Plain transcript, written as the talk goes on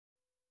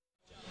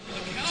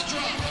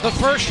The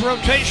first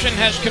rotation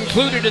has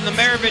concluded in the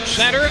Maravich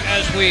Center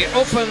as we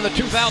open the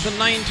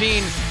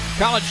 2019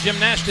 college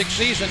gymnastics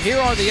season. Here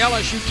are the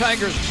LSU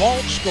Tigers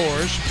vault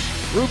scores.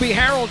 Ruby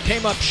Harold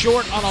came up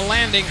short on a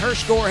landing. Her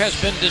score has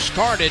been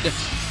discarded.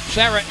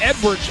 Sarah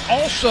Edwards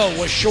also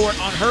was short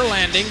on her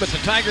landing, but the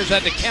Tigers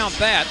had to count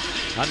that,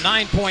 a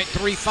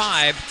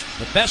 9.35.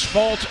 The best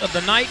vault of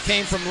the night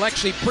came from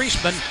Lexi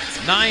Priestman,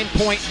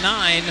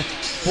 9.9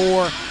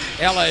 for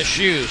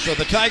LSU. So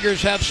the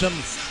Tigers have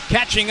some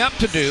catching up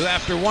to do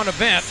after one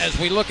event as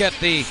we look at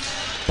the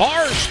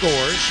bar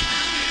scores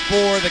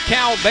for the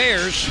Cal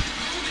Bears.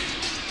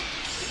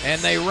 And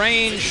they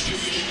ranged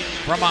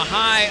from a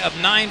high of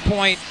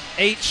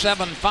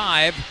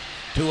 9.875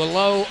 to a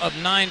low of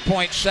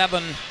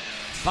 9.750.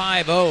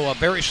 A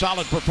very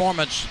solid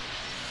performance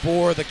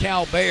for the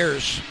Cal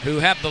Bears, who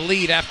have the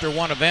lead after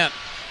one event.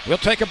 We'll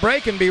take a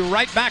break and be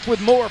right back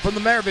with more from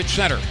the Maravich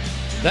Center.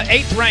 The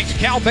 8th-ranked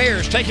Cal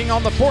Bears taking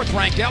on the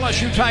 4th-ranked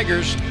LSU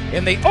Tigers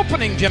in the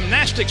opening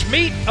gymnastics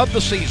meet of the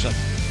season.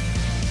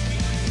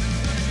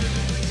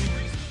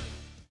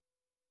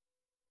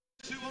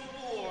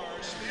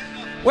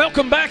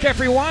 Welcome back,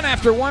 everyone.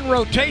 After one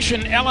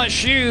rotation,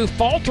 LSU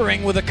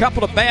faltering with a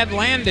couple of bad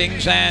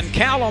landings, and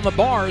Cal on the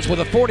bars with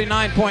a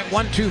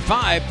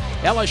 49.125.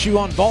 LSU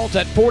on vault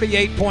at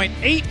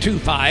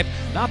 48.825.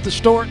 Not the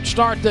start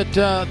that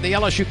the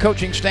LSU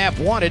coaching staff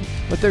wanted,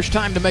 but there's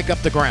time to make up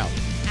the ground.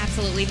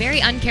 Absolutely.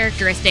 Very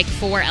uncharacteristic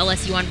for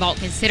LSU on vault,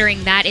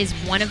 considering that is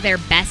one of their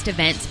best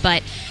events.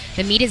 But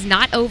the meet is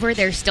not over.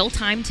 There's still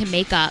time to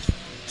make up.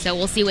 So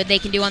we'll see what they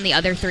can do on the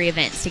other 3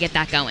 events to get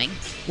that going.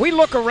 We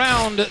look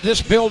around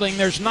this building.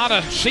 There's not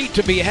a seat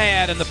to be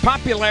had, and the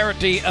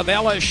popularity of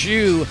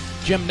LSU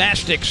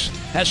gymnastics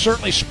has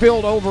certainly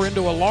spilled over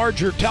into a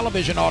larger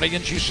television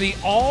audience. You see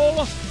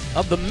all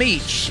of the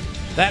meets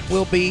that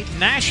will be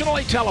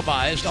nationally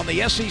televised on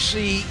the SEC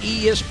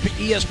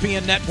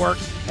ESPN network,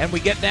 and we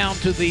get down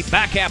to the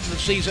back half of the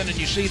season and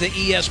you see the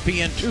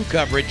ESPN2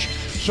 coverage.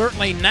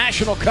 Certainly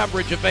national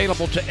coverage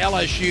available to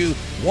LSU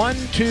 1,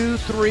 2,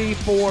 3,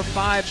 4,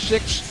 5,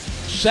 6,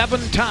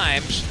 7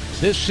 times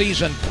this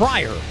season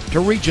prior to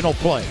regional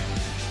play.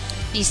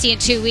 You see in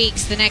 2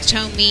 weeks, the next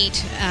home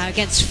meet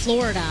against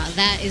Florida.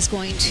 That is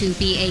going to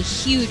be a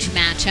huge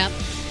matchup.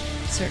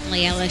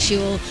 Certainly LSU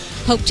will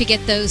hope to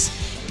get those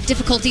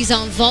difficulties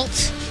on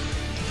vault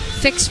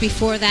fixed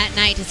before that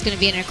night. It's going to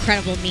be an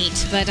incredible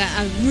meet, but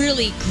a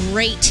really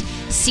great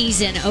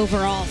season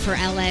overall for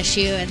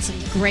LSU and some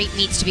great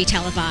meets to be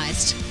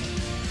televised.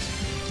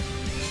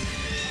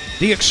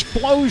 The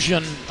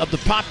explosion of the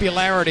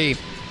popularity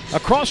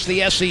across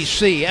the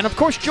SEC, and of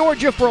course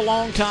Georgia for a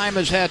long time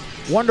has had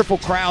wonderful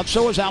crowds.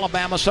 So has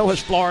Alabama, so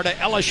has Florida.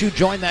 LSU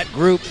joined that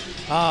group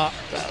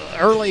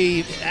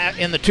early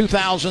in the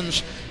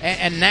 2000s,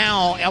 and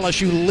now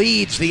LSU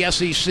leads the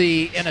SEC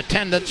in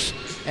attendance,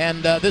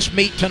 and this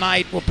meet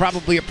tonight will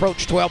probably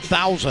approach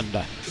 12,000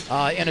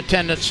 in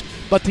attendance.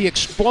 But the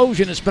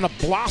explosion has been a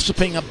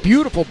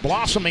beautiful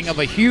blossoming of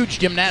a huge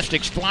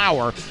gymnastics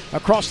flower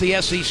across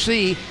the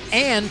SEC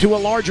and to a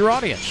larger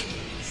audience.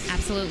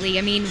 Absolutely.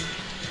 I mean,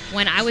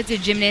 when I was a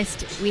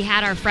gymnast, we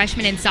had our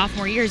freshman and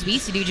sophomore years. We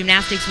used to do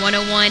Gymnastics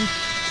 101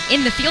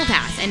 in the field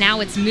house, and now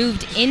it's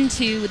moved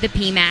into the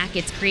PMAC.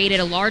 It's created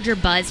a larger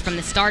buzz from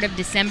the start of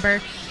December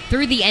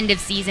through the end of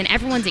season.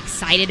 Everyone's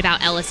excited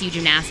about LSU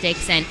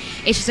gymnastics, and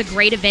it's just a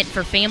great event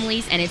for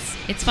families, and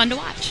it's fun to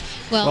watch.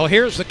 Well,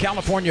 here's the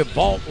California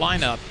vault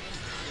lineup,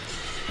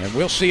 and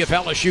we'll see if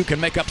LSU can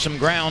make up some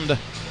ground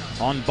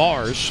on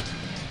bars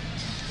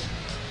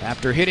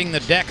after hitting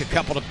the deck a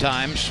couple of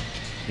times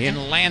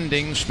in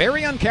landings,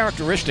 very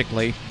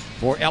uncharacteristically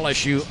for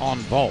LSU on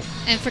vault.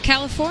 And for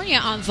California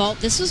on vault,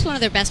 this was one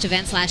of their best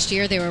events last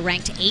year. They were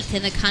ranked 8th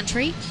in the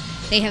country.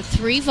 They have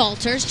 3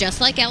 vaulters,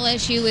 just like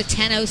LSU, with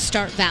 10-0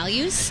 start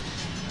values.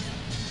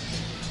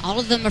 All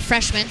of them are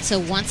freshmen, so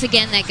once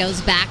again, that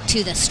goes back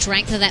to the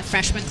strength of that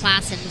freshman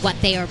class and what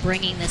they are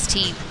bringing this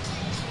team.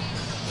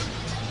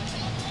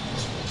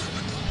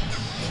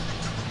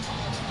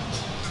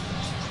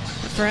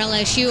 For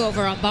LSU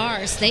over on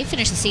bars, they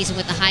finished the season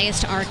with the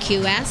highest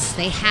RQS.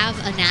 They have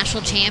a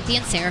national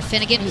champion, Sarah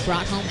Finnegan, who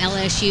brought home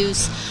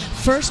LSU's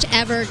first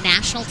ever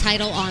national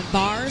title on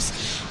bars.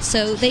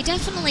 So they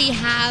definitely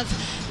have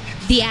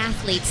the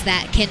athletes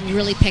that can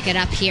really pick it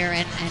up here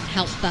and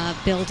help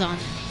build on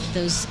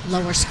those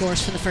lower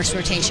scores for the first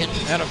rotation.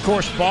 And of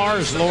course,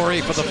 bars,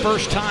 Lori, for the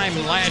first time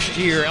last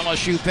year,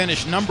 LSU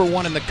finished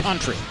 #1 in the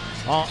country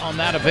on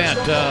that event.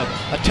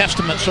 A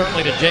testament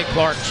certainly to Jay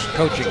Clark's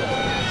coaching.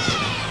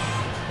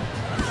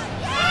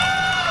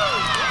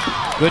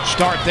 Good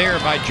start there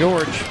by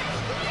George.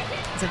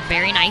 It's a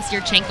very nice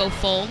Yurchenko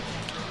full.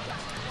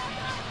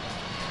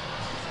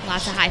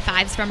 Lots of high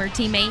fives from her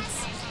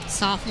teammates.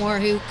 Sophomore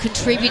who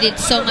contributed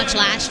so much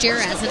last year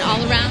as an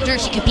all-arounder.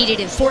 She competed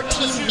in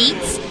 14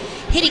 meets,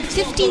 hitting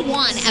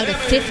 51 out of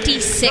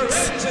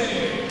 56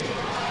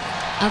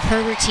 of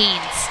her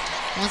routines.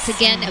 Once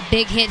again, a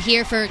big hit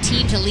here for her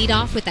team to lead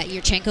off with that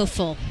Yurchenko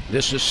full.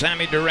 This is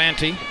Sammy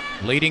Durante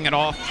leading it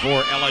off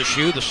for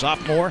LSU, the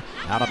sophomore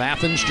out of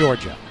Athens,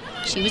 Georgia.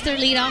 She was their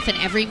leadoff in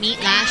every meet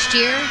last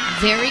year.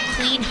 Very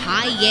clean,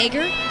 high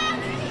Jaeger.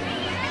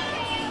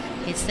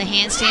 Hits the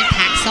handstand,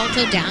 pack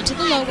salto down to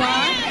the low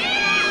bar.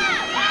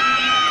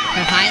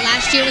 Her high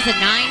last year was a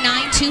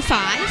 9.925.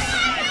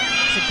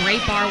 She's a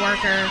great bar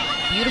worker,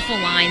 beautiful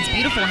lines,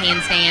 beautiful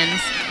handstands.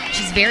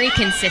 She's very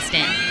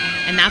consistent,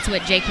 and that's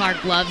what Jay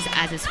Clark loves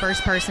as his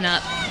first person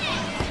up.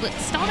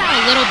 Stalled out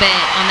a little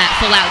bit on that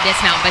full-out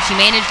dismount, but she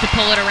managed to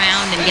pull it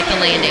around and get the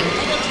landing.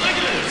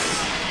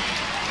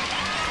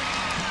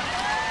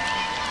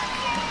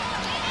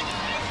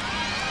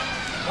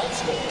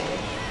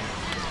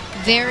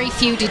 Very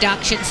few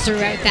deductions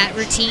throughout that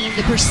routine.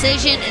 The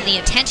precision and the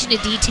attention to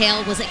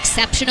detail was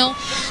exceptional.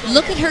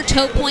 Look at her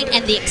toe point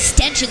and the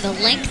extension, the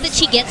length that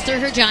she gets through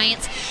her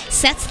giants.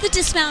 Sets the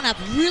dismount up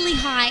really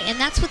high, and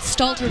that's what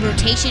stalled her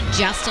rotation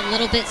just a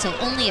little bit, so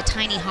only a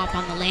tiny hop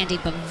on the landing,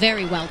 but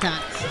very well done.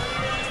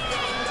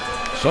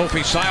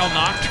 Sophie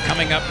Seilnacht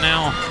coming up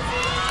now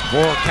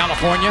for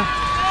California.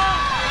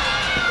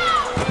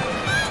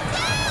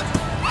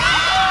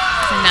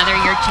 It's another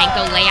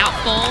Yurchenko layout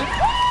full.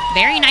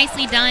 Very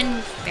nicely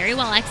done, very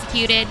well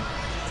executed.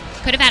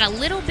 Could have had a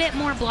little bit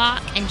more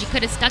block, and she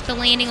could have stuck the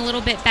landing a little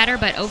bit better,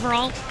 but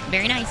overall,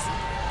 very nice.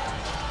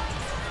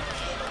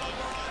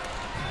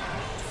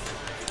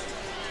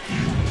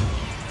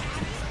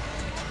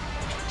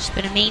 She's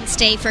been a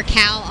mainstay for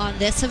Cal on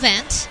this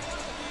event.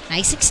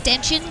 Nice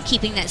extension,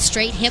 keeping that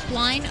straight hip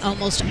line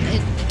almost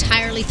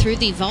entirely through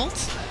the vault.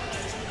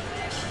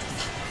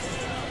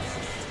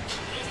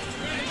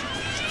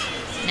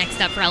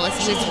 Next up for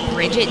LSU is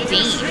Bridget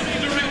Dean.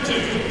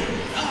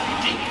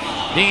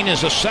 Dean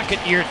is a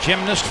second-year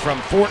gymnast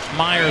from Fort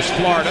Myers,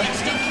 Florida.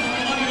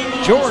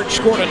 George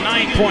scored a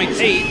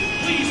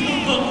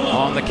 9.8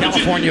 on the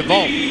California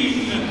vault.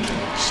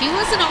 She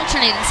was an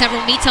alternate in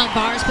several meets on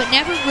bars, but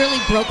never really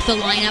broke the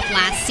lineup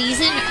last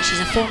season. She's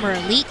a former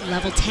elite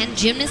level 10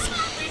 gymnast.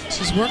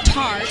 She's worked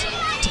hard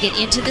to get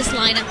into this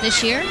lineup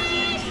this year.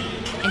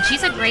 And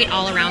she's a great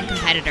all-around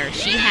competitor.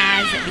 She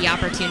has the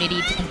opportunity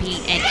to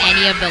compete in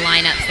any of the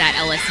lineups that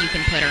LSU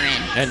can put her in.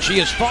 And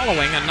she is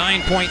following a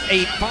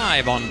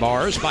 9.85 on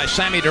bars by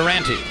Sammy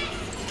Durante.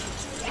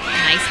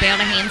 Nice bail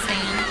to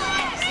handstand.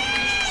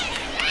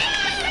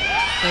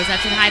 Goes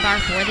up to the high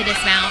bar for the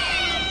dismount.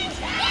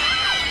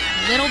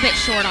 A little bit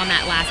short on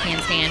that last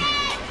handstand.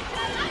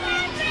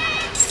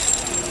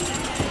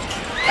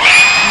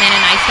 And then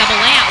a nice double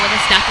layout with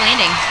a stuck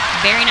landing.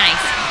 Very nice.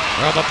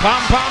 Well, the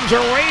pom-poms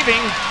are waving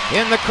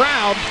in the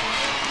crowd.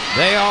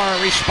 They are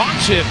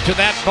responsive to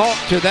that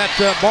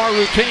bar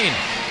routine.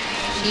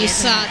 You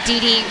saw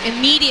Didi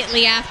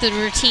immediately after the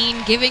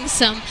routine giving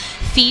some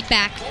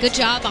feedback. Good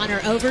job on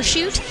her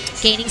overshoot,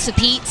 gaining some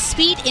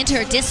speed into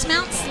her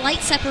dismount, slight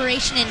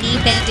separation and knee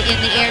bend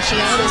in the air. She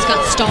almost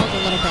got stalled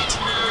a little bit.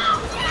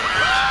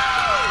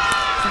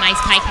 It's a nice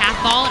tight half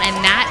vault,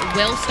 and that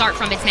will start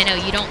from its minnow.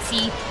 You don't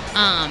see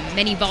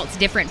many vaults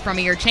different from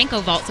a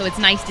Yurchenko vault, so it's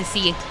nice to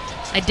see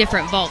a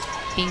different vault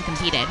being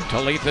competed.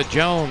 Talitha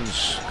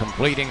Jones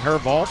completing her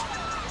vault.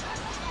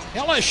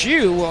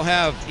 LSU will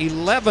have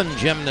 11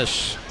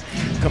 gymnasts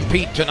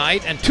compete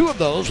tonight, and 2 of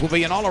those will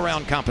be an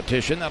all-around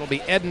competition. That'll be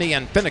Edney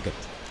and Finnegan.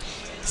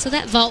 So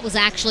that vault was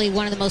actually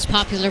one of the most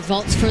popular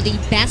vaults for the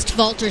best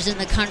vaulters in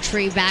the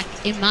country back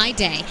in my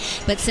day.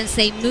 But since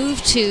they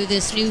moved to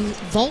this new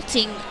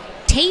vaulting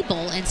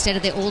table instead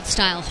of the old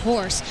style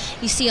horse,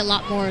 you see a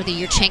lot more of the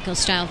Yurchenko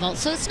style vault.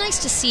 So it's nice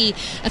to see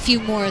a few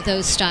more of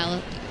those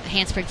style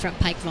handspring front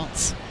pike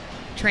vaults.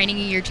 Training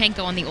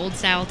Yurchenko on the old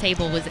style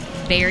table was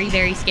very,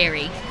 very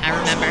scary, I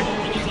remember.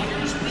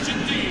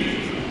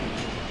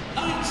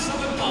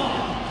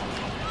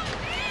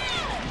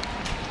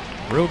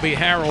 Ruby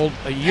Harold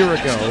a year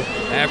ago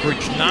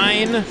averaged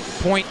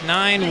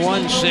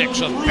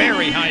 9.916, a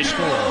very high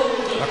score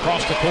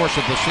across the course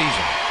of the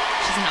season.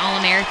 She's an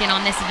All-American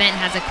on this event,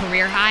 has a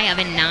career high of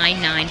a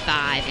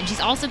 9.95, and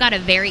she's also got a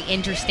very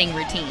interesting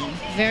routine.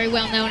 Very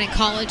well known in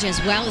college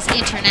as well as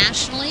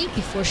internationally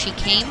before she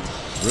came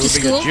Ruby, to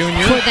school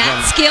junior, for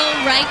that skill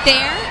right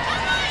there.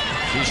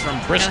 She's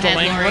from Bristol,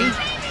 England.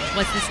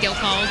 What's the skill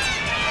called?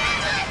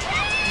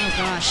 Oh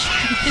gosh.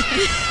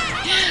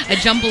 A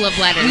jumble of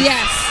letters.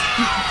 Yes.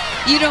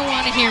 You don't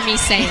want to hear me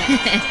say it.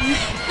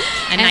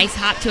 A nice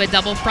hop to a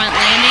double front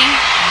landing.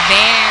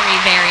 Very,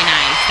 very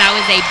nice. That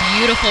was a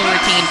beautiful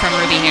routine from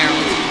Ruby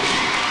Harold.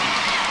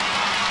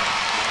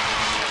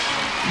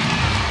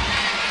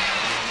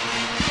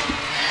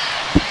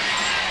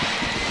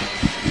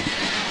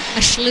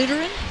 A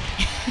Schluterin?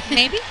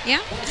 Maybe?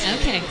 Yeah?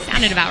 Okay.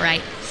 Sounded about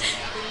right.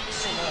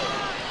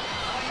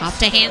 Off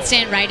to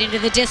handstand, right into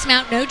the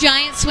dismount. No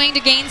giant swing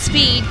to gain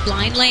speed.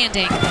 Blind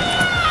landing. All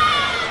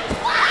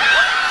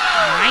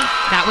right.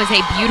 That was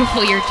a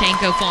beautiful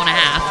Yurchenko full and a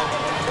half.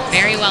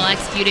 Very well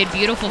executed,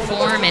 beautiful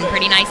form, and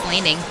pretty nice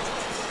landing.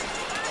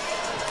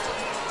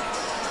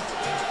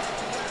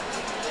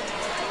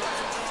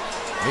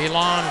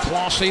 Milan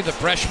Klossy, the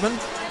freshman.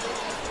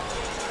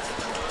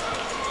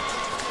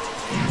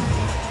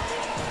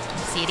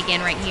 See it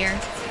again right here.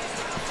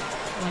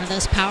 One of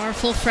those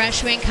powerful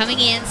freshmen coming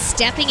in,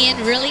 stepping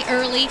in really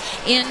early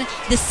in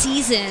the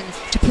season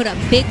to put up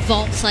big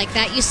vaults like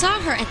that. You saw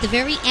her at the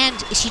very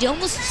end. She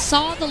almost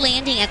saw the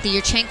landing at the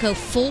Yurchenko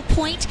full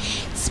point,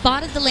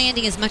 spotted the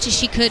landing as much as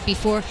she could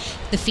before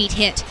the feet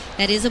hit.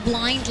 That is a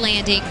blind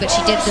landing, but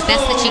she did the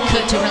best that she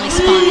could to really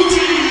spot it.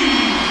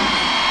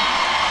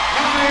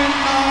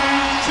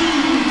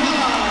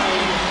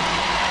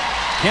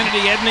 9.925.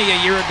 Kennedy Edney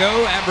a year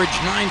ago averaged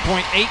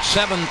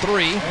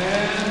 9.873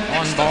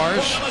 on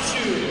bars.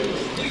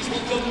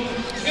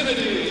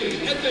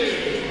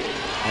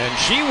 And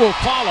she will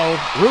follow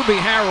Ruby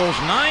Harrell's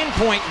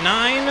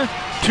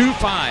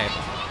 9.925.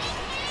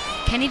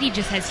 Kennedy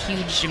just has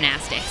huge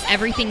gymnastics.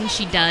 Everything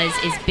she does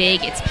is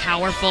big, it's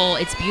powerful,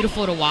 it's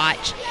beautiful to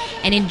watch.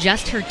 And in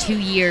just her 2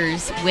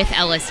 years with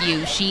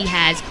LSU, she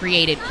has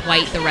created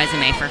quite the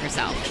resume for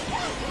herself.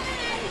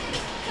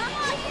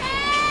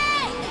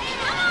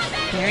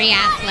 Very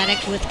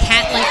athletic with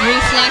cat-like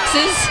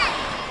reflexes.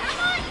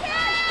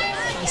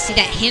 You see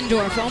that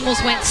Hindorf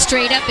almost went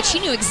straight up, but she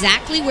knew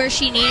exactly where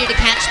she needed to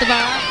catch the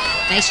bar.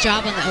 Nice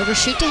job on the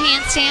overshoot to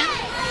handstand.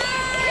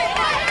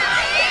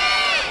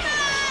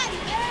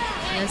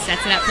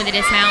 Sets it up for the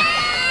dismount.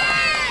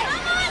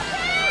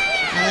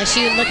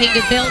 LSU looking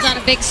to build on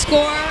a big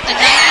score. A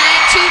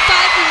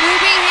 9.925 from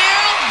Ruby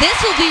Harrell. This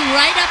will be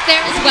right up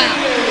there as well.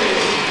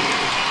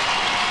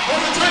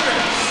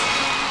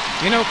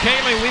 You know,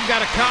 Kaylee, we've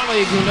got a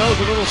colleague who knows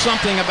a little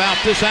something about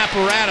this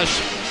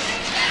apparatus.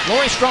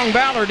 Lori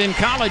Strong-Ballard in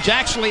college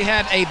actually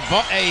had a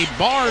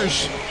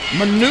bars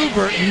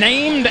maneuver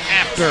named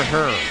after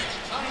her.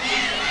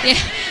 Yeah,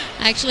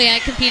 actually I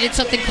competed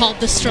something called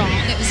the Strong.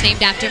 It was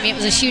named after me. It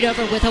was a shoot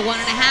over with a 1.5.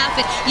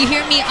 And you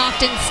hear me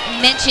often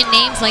mention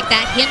names like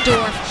that.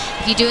 Hindorf,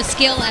 if you do a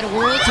skill at a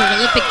Worlds or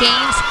Olympic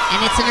Games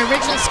and it's an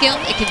original skill,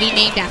 it can be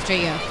named after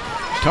you.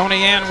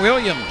 Tony Ann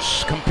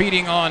Williams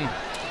competing on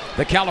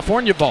the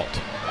California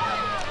vault.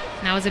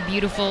 That was a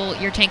beautiful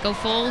Yurchenko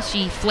full.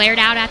 She flared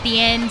out at the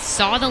end,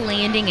 saw the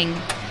landing, and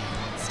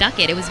stuck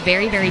it. It was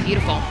very, very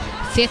beautiful.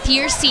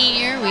 Fifth-year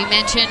senior. We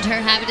mentioned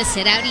her having to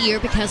sit out a year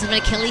because of an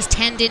Achilles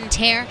tendon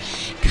tear.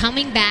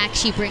 Coming back,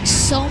 she brings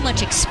so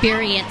much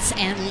experience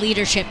and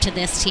leadership to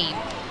this team.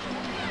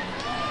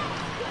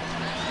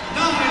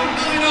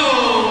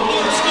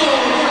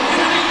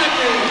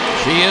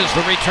 9.90. She is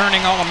the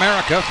returning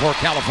All-America for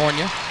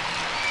California.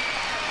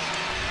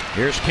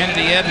 Here's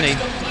Kennedy Edney,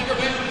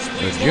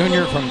 the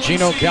junior from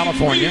Chino,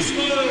 California.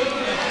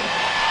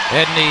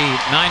 Edney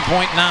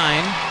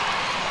 9.9.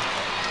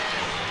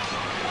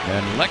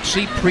 And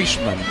Lexi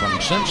Priestman from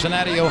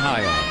Cincinnati,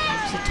 Ohio.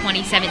 She's a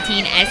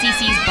 2017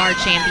 SEC's bar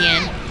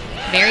champion.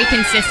 Very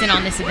consistent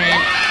on this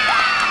event.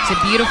 She's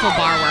a beautiful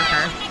bar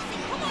worker.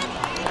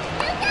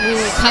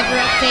 Ooh, cover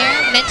up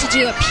there. Meant to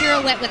do a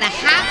pirouette with a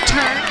half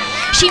turn.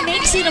 She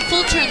makes it a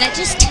full turn. That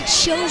just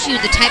shows you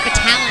the type of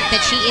talent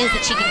that she is,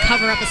 that she can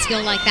cover up a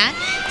skill like that.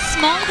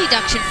 Small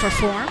deduction for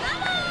form.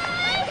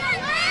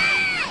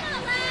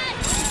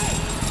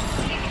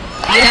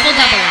 Beautiful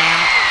double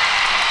layout.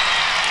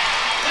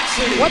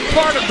 What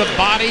part of the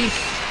body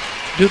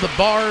do the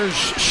bars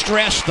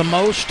stress the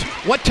most?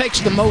 What takes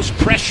the most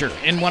pressure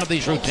in one of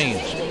these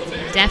routines?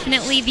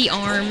 Definitely the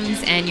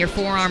arms and your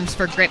forearms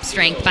for grip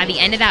strength. By the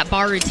end of that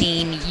bar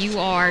routine, you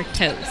are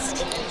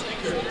toast.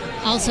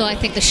 Also, I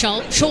think the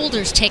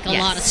shoulders take a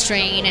lot of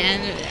strain,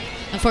 and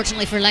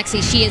unfortunately for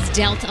Lexi, she has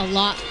dealt a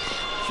lot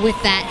with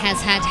that,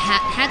 has had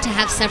to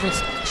have several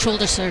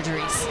shoulder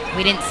surgeries.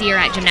 We didn't see her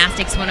at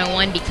Gymnastics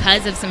 101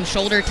 because of some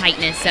shoulder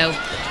tightness, so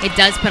it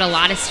does put a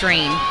lot of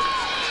strain.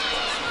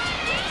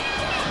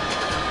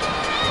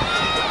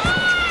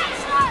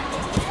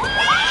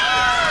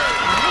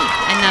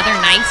 Another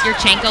nice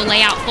Yurchenko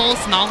layout full,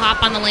 small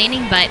hop on the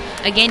landing, but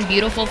again,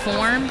 beautiful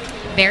form,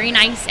 very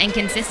nice and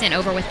consistent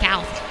over with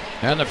Cal.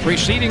 And the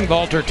preceding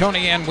vaulter,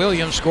 Tony Ann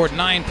Williams, scored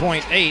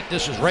 9.8.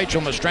 This is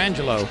Rachel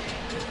Mastrangelo.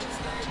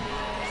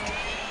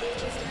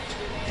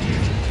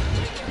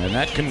 And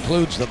that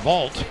concludes the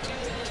vault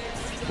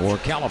for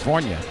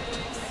California.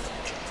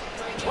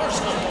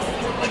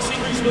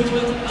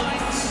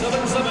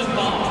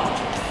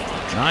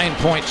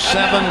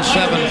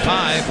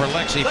 9.775 for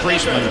Lexi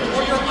Priestman.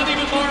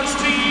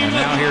 And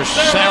now here's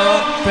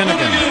Sarah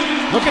Finnegan.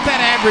 Look at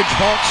that average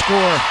vault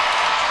score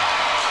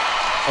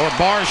or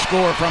bar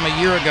score from a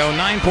year ago,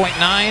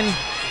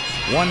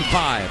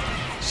 9.915.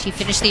 She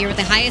finished the year with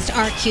the highest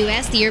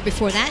RQS. The year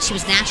before that, she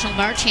was national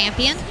bar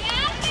champion.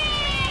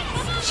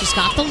 She's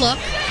got the look.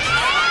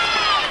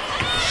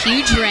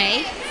 Huge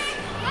ray.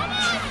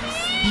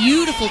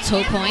 Beautiful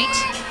toe point.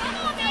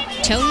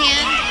 Toe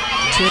hand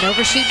to an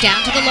overshoot down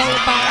to the lower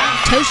bar.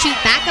 Toe shoot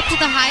back up to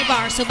the high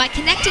bar. So by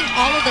connecting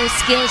all of those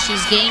skills,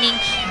 she's gaining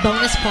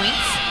bonus points.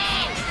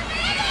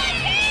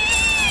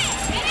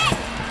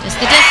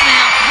 Just the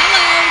dismount.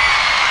 Hello.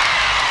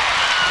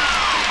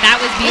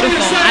 That was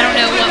beautiful. I don't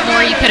know what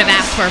more you could have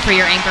asked for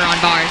your anchor on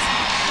bars.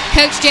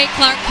 Coach Jay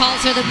Clark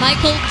calls her the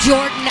Michael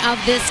Jordan of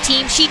this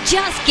team. She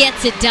just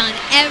gets it done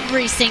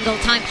every single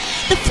time.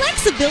 The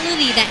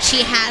flexibility that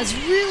she has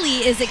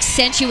really is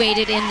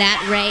accentuated in that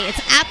ray.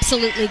 It's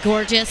absolutely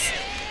gorgeous.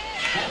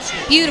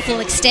 Beautiful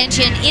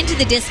extension into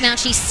the dismount.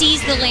 She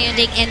sees the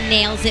landing and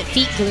nails it,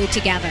 feet glued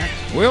together.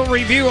 We'll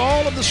review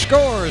all of the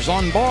scores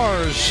on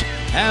bars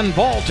and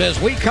vault as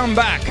we come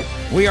back.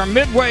 We are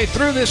midway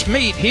through this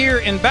meet here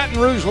in Baton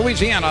Rouge,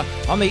 Louisiana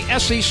on the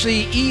SEC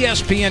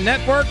ESPN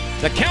Network,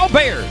 the Cal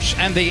Bears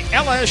and the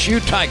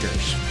LSU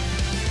Tigers.